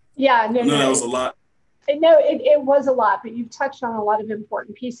 yeah, no, that was a lot. No, it was a lot, but you've touched on a lot of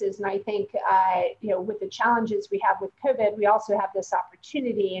important pieces. And I think, with the challenges we have with COVID, we also have this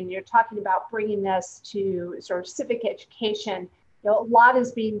opportunity, and you're talking about bringing this to sort of civic education. A lot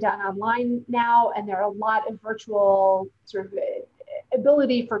is being done online now, and there are a lot of virtual sort of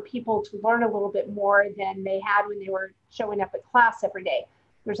ability for people to learn a little bit more than they had when they were showing up at class every day.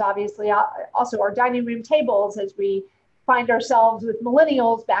 There's obviously also our dining room tables as we find ourselves with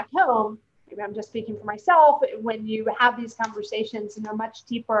millennials back home. Maybe I'm just speaking for myself. When you have these conversations and they're much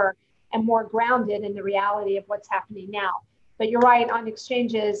deeper and more grounded in the reality of what's happening now. But you're right, on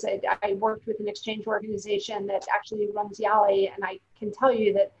exchanges, I worked with an exchange organization that actually runs YALI, and I can tell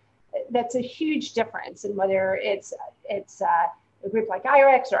you that that's a huge difference in whether it's a group like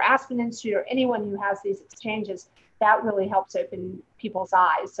IREX or Aspen Institute or anyone who has these exchanges. That really helps open people's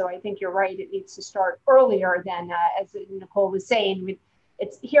eyes. So I think you're right, it needs to start earlier than, as Nicole was saying,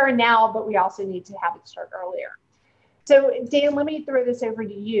 it's here and now, but we also need to have it start earlier. So Dan, let me throw this over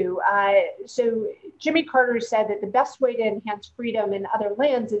to you. So Jimmy Carter said that the best way to enhance freedom in other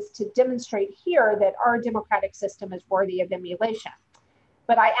lands is to demonstrate here that our democratic system is worthy of emulation.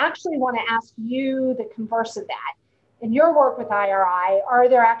 But I actually want to ask you the converse of that. In your work with IRI, are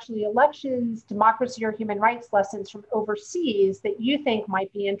there actually elections, democracy, or human rights lessons from overseas that you think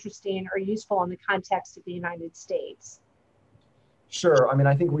might be interesting or useful in the context of the United States? Sure. I mean,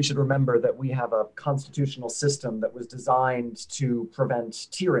 I think we should remember that we have a constitutional system that was designed to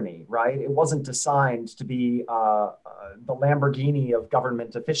prevent tyranny, right? It wasn't designed to be the Lamborghini of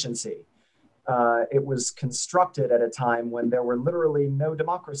government efficiency. It was constructed at a time when there were literally no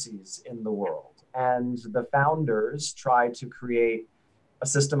democracies in the world. And the founders tried to create a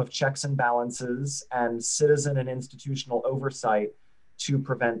system of checks and balances and citizen and institutional oversight to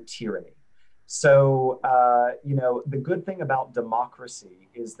prevent tyranny. So, the good thing about democracy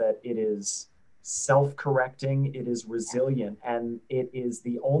is that it is self-correcting, it is resilient, and it is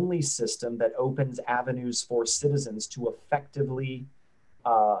the only system that opens avenues for citizens to effectively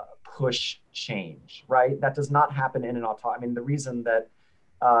push change, right? That does not happen in an autonomy. I mean, the reason that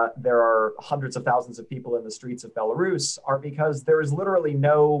there are hundreds of thousands of people in the streets of Belarus are because there is literally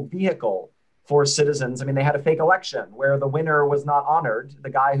no vehicle for citizens. I mean, they had a fake election where the winner was not honored. The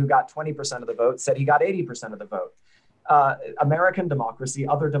guy who got 20% of the vote said he got 80% of the vote. American democracy,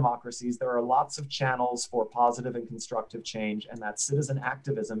 other democracies, there are lots of channels for positive and constructive change, and that citizen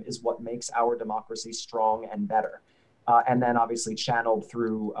activism is what makes our democracy strong and better. And then obviously channeled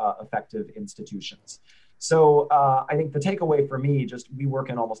through effective institutions. So I think the takeaway for me, we work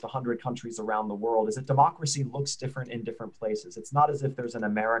in almost 100 countries around the world, is that democracy looks different in different places. It's not as if there's an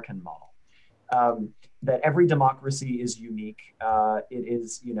American model. That every democracy is unique. It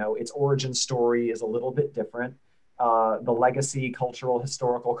is, its origin story is a little bit different. The legacy, cultural,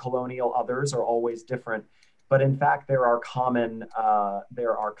 historical, colonial, others are always different. But in fact, there are common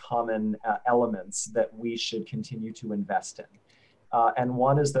elements that we should continue to invest in. And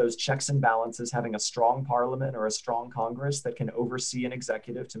one is those checks and balances, having a strong parliament or a strong Congress that can oversee an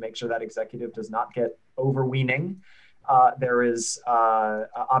executive to make sure that executive does not get overweening. There is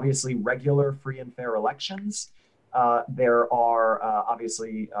obviously regular free and fair elections. There are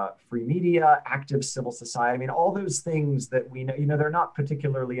obviously free media, active civil society. I mean, all those things that we know, they're not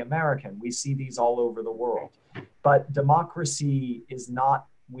particularly American. We see these all over the world. But democracy is not,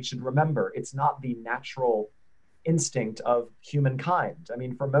 we should remember, it's not the natural instinct of humankind. I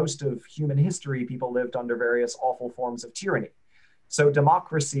mean, for most of human history, people lived under various awful forms of tyranny. So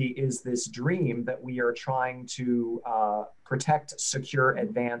democracy is this dream that we are trying to protect, secure,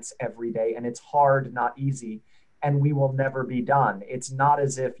 advance every day. And it's hard, not easy, and we will never be done. It's not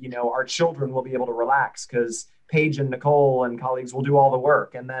as if, our children will be able to relax because Paige and Nicole and colleagues will do all the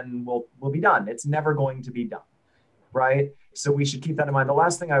work and then we'll be done. It's never going to be done, right? So we should keep that in mind. The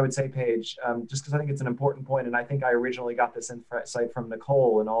last thing I would say, Paige, just because I think it's an important point, and I think I originally got this insight from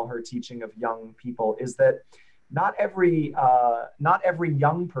Nicole and all her teaching of young people, is that not every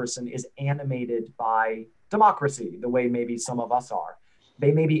young person is animated by democracy the way maybe some of us are.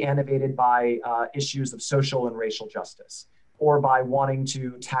 They may be animated by issues of social and racial justice, or by wanting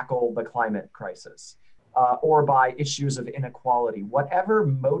to tackle the climate crisis, or by issues of inequality. Whatever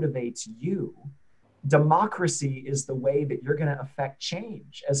motivates you, democracy is the way that you're going to affect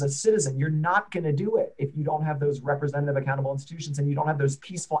change. As a citizen, you're not going to do it if you don't have those representative, accountable institutions and you don't have those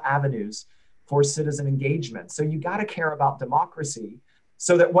peaceful avenues for citizen engagement. So you got to care about democracy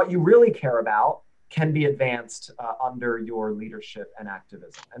so that what you really care about can be advanced under your leadership and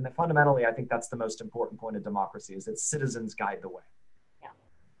activism. And then fundamentally, I think that's the most important point of democracy, is that citizens guide the way.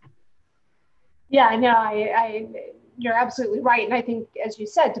 Yeah, no, you're absolutely right. And I think, as you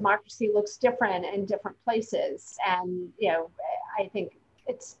said, democracy looks different in different places. And, I think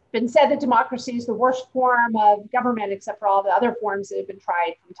it's been said that democracy is the worst form of government, except for all the other forms that have been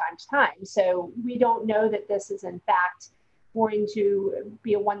tried from time to time. So we don't know that this is, in fact, going to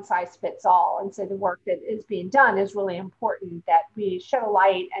be a one size fits all. And so the work that is being done is really important, that we shed a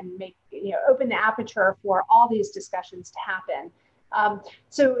light and make, open the aperture for all these discussions to happen.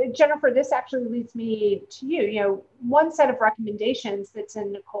 So Jennifer, this actually leads me to you. One set of recommendations that's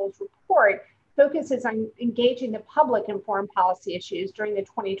in Nicole's report focuses on engaging the public in foreign policy issues during the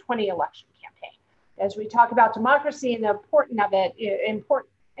 2020 election campaign. As we talk about democracy and the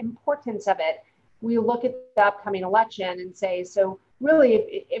importance of it, we look at the upcoming election and say, so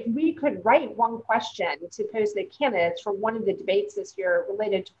really, if we could write one question to pose the candidates for one of the debates this year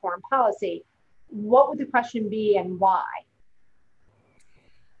related to foreign policy, what would the question be and why?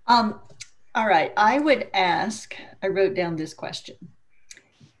 All right, I wrote down this question.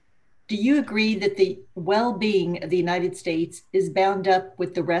 Do you agree that the well-being of the United States is bound up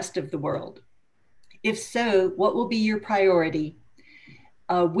with the rest of the world? If so, what will be your priority?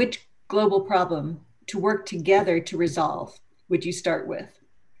 Which global problem to work together to resolve would you start with?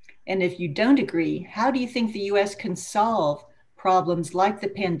 And if you don't agree, how do you think the US can solve problems like the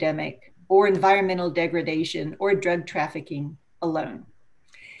pandemic or environmental degradation or drug trafficking alone?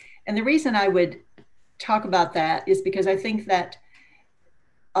 And the reason I would talk about that is because I think that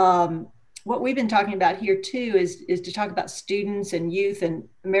what we've been talking about here too is to talk about students and youth and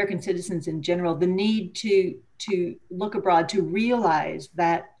American citizens in general, the need to look abroad, to realize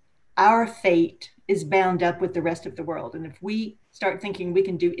that our fate is bound up with the rest of the world. And if we start thinking we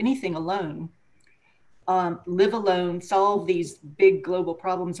can do anything alone, live alone, solve these big global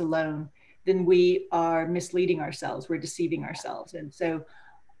problems alone, then we are misleading ourselves, we're deceiving ourselves. And so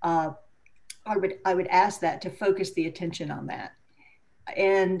I would ask that to focus the attention on that.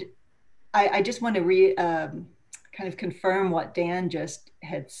 And I just want to kind of confirm what Dan just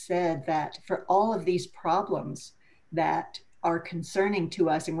had said, that for all of these problems that are concerning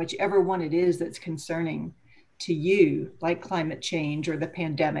to us, and whichever one it is that's concerning to you, like climate change or the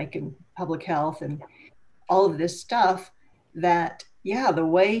pandemic and public health and all of this stuff, that, yeah, the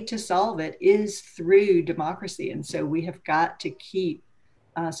way to solve it is through democracy. And so we have got to keep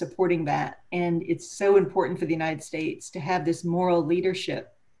supporting that. And it's so important for the United States to have this moral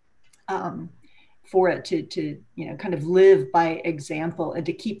leadership for it to kind of live by example and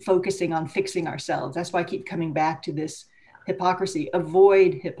to keep focusing on fixing ourselves. That's why I keep coming back to this hypocrisy.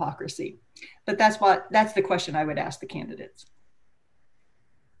 Avoid hypocrisy. But that's the question I would ask the candidates.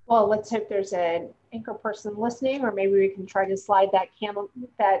 Well, let's hope there's an anchor person listening, or maybe we can try to slide that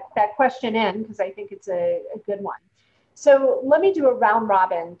question in, because I think it's a good one. So let me do a round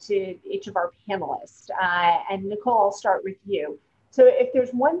robin to each of our panelists. And Nicole, I'll start with you. So if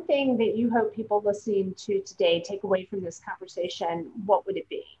there's one thing that you hope people listening to today take away from this conversation, what would it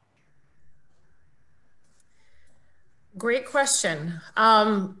be? Great question.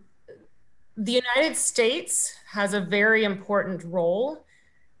 The United States has a very important role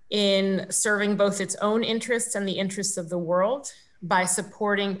in serving both its own interests and the interests of the world by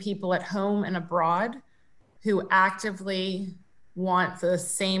supporting people at home and abroad who actively want the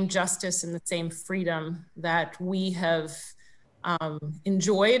same justice and the same freedom that we have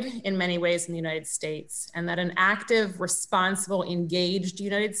enjoyed in many ways in the United States, and that an active, responsible, engaged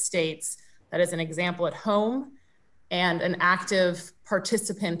United States that is an example at home and an active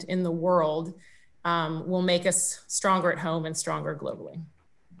participant in the world will make us stronger at home and stronger globally.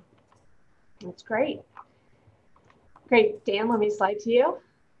 That's great. Great, Dan, let me slide to you.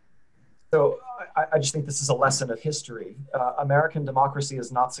 So I just think this is a lesson of history. American democracy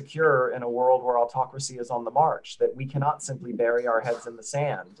is not secure in a world where autocracy is on the march, that we cannot simply bury our heads in the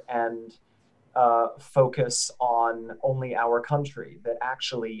sand and focus on only our country, that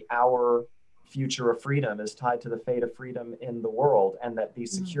actually our future of freedom is tied to the fate of freedom in the world, and that the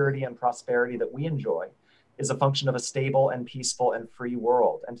security and prosperity that we enjoy is a function of a stable and peaceful and free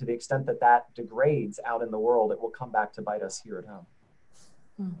world. And to the extent that that degrades out in the world, it will come back to bite us here at home.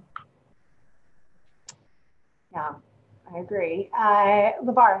 Yeah, I agree.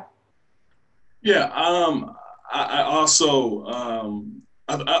 LeVar. Yeah, I also,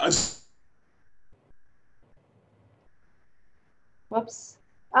 Whoops.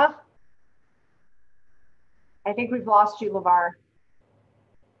 I think we've lost you, LeVar.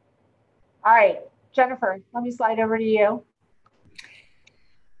 All right, Jennifer, let me slide over to you.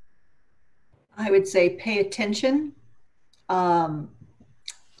 I would say pay attention and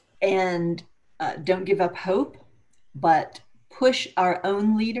don't give up hope, but push our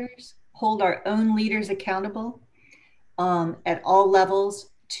own leaders, hold our own leaders accountable at all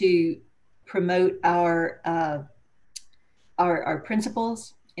levels to promote our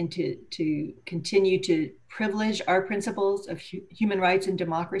principles and to continue to privilege our principles of human rights and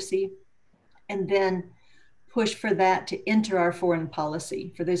democracy. And then push for that to enter our foreign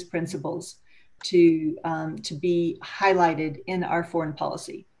policy, for those principles to be highlighted in our foreign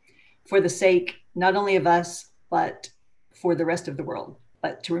policy for the sake not only of us, but for the rest of the world.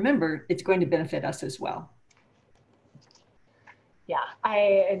 But to remember, it's going to benefit us as well. Yeah,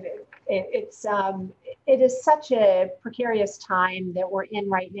 it is such a precarious time that we're in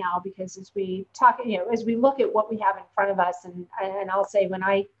right now, because as we talk, as we look at what we have in front of us, and I'll say, when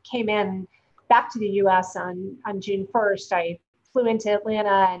I came in back to the U.S. on June 1st, I flew into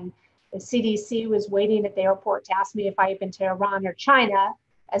Atlanta, and the CDC was waiting at the airport to ask me if I had been to Iran or China,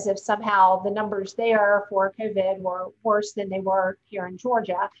 as if somehow the numbers there for COVID were worse than they were here in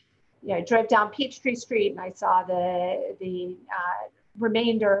Georgia. I drove down Peachtree Street and I saw the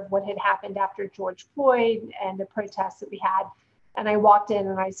remainder of what had happened after George Floyd and the protests that we had. And I walked in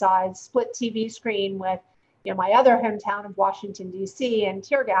and I saw a split TV screen with my other hometown of Washington, D.C. and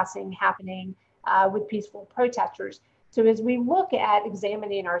tear gassing happening with peaceful protesters. So as we look at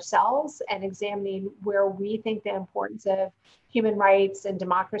examining ourselves and examining where we think the importance of human rights and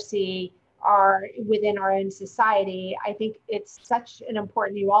democracy are within our own society, I think it's such an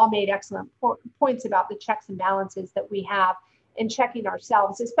important, you all made excellent points about the checks and balances that we have in checking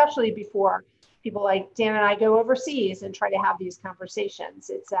ourselves, especially before people like Dan and I go overseas and try to have these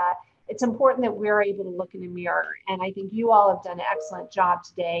conversations. It's important that we're able to look in the mirror. And I think you all have done an excellent job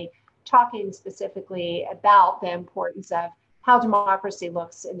today talking specifically about the importance of how democracy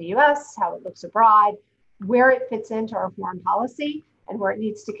looks in the US, how it looks abroad, where it fits into our foreign policy, and where it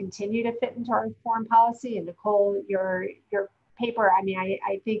needs to continue to fit into our foreign policy. And Nicole, your paper,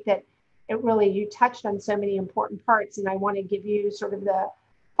 I think that it really, you touched on so many important parts, and I want to give you sort of the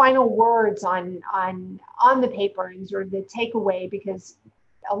final words on the paper and sort of the takeaway, because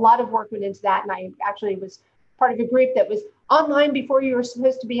a lot of work went into that. And I actually was part of a group that was online before you were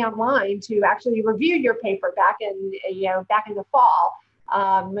supposed to be online to actually review your paper back in the fall.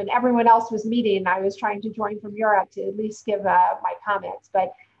 When everyone else was meeting, I was trying to join from Europe to at least give my comments.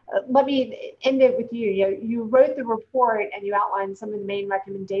 But let me end it with you. You wrote the report and you outlined some of the main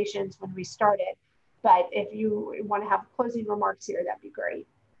recommendations when we started. But if you want to have closing remarks here, that'd be great.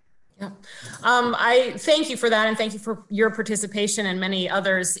 Yeah. I thank you for that, and thank you for your participation and many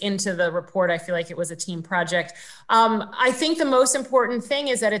others into the report. I feel like it was a team project. I think the most important thing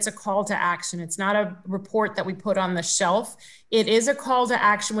is that it's a call to action. It's not a report that we put on the shelf. It is a call to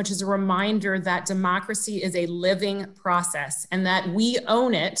action, which is a reminder that democracy is a living process and that we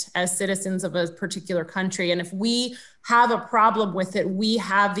own it as citizens of a particular country. And if we have a problem with it, we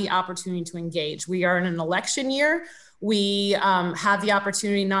have the opportunity to engage. We are in an election year. We have the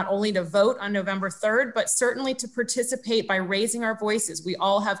opportunity not only to vote on November 3rd, but certainly to participate by raising our voices. We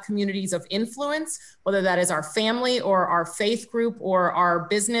all have communities of influence, whether that is our family or our faith group or our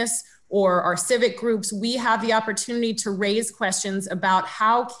business or our civic groups. We have the opportunity to raise questions about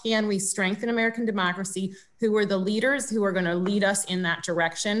how can we strengthen American democracy, who are the leaders who are going to lead us in that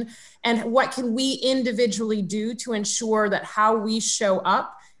direction, and what can we individually do to ensure that how we show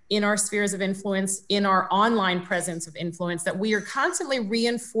up in our spheres of influence, in our online presence of influence, that we are constantly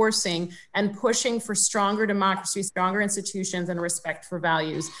reinforcing and pushing for stronger democracy, stronger institutions, and respect for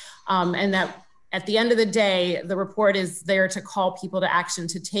values. And that at the end of the day, the report is there to call people to action,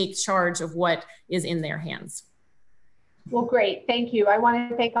 to take charge of what is in their hands. Well, great, thank you. I want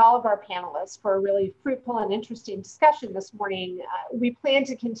to thank all of our panelists for a really fruitful and interesting discussion this morning. We plan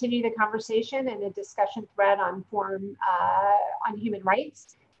to continue the conversation in a discussion thread on human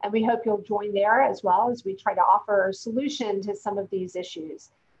rights. And we hope you'll join there as well as we try to offer a solution to some of these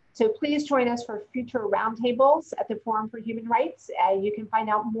issues. So please join us for future roundtables at the Forum for Human Rights. You can find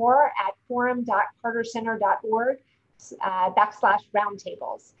out more at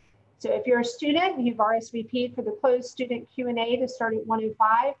forum.cartercenter.org/roundtables. So if you're a student and you've RSVP'd for the closed student Q&A to start at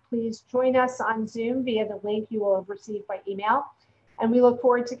 1:05, please join us on Zoom via the link you will have received by email. And we look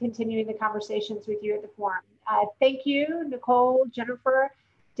forward to continuing the conversations with you at the forum. Thank you, Nicole, Jennifer,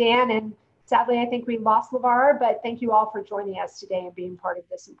 Dan, and sadly, I think we lost LeVar, but thank you all for joining us today and being part of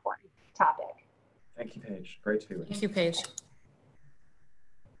this important topic. Thank you, Paige. Great to be with you. Thank you, Paige.